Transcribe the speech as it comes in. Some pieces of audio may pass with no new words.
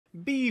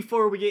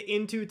Before we get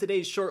into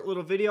today's short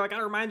little video, I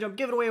gotta remind you I'm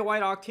giving away a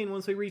white octane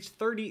once we reach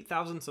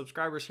 30,000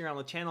 subscribers here on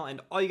the channel, and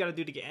all you gotta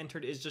do to get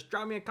entered is just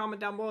drop me a comment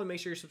down below and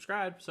make sure you're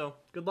subscribed. So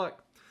good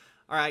luck.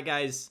 All right,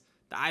 guys,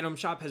 the item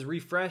shop has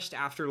refreshed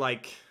after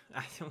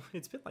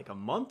it's been like a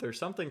month or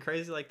something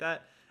crazy like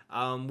that.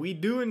 We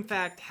do in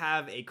fact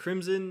have a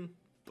Crimson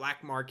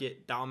Black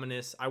Market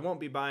Dominus. I won't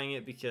be buying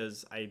it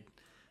because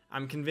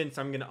I'm convinced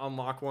I'm gonna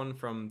unlock one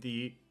from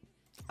the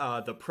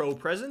Pro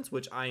Presents,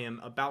 which I am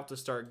about to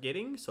start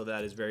getting, so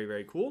that is very,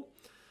 very cool.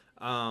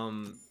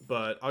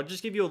 But I'll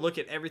just give you a look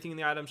at everything in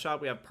the item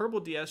shop. We have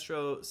Purple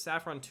Diestro,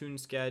 Saffron Toon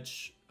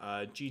Sketch,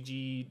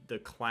 GG the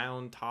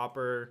Clown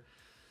Topper,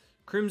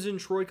 Crimson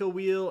Troika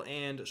Wheel,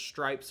 and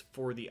Stripes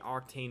for the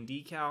Octane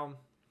Decal.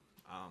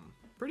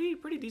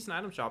 Pretty decent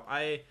item shop.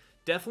 I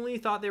definitely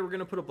thought they were going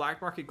to put a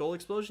Black Market Gold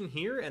Explosion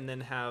here and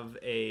then have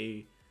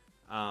a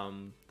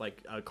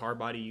like a car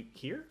body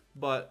here,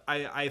 but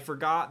I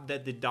forgot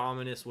that the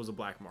Dominus was a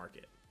black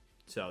market,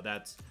 so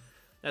that's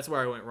where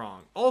I went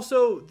wrong.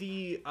 Also,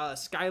 the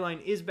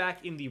Skyline is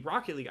back in the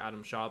Rocket League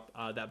item shop.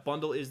 That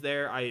bundle is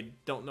there. I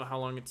don't know how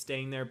long it's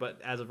staying there,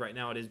 but as of right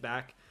now, it is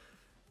back.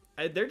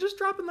 They're just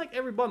dropping like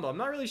every bundle. I'm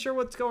not really sure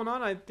what's going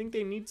on. I think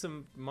they need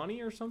some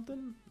money or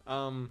something.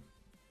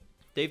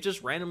 They've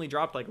just randomly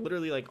dropped like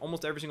literally like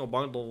almost every single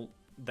bundle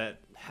that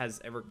has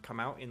ever come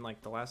out in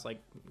like the last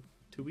like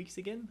 2 weeks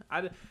again.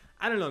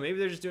 I don't know, maybe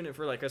they're just doing it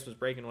for like Christmas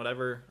break and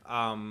whatever.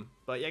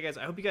 But yeah, guys,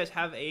 I hope you guys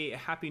have a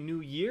happy new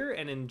year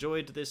and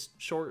enjoyed this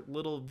short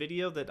little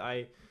video that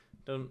I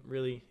don't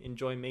really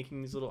enjoy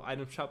making these little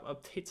item shop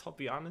updates, I'll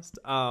be honest.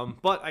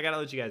 But I gotta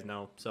let you guys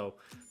know, so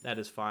that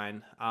is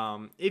fine.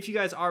 If you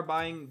guys are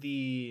buying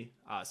the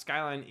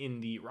Skyline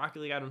in the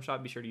Rocket League item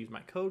shop, be sure to use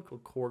my code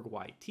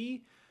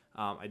corgYT.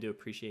 I do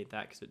appreciate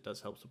that because it does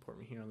help support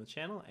me here on the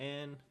channel.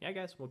 And yeah,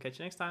 guys, we'll catch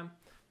you next time.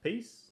 Peace.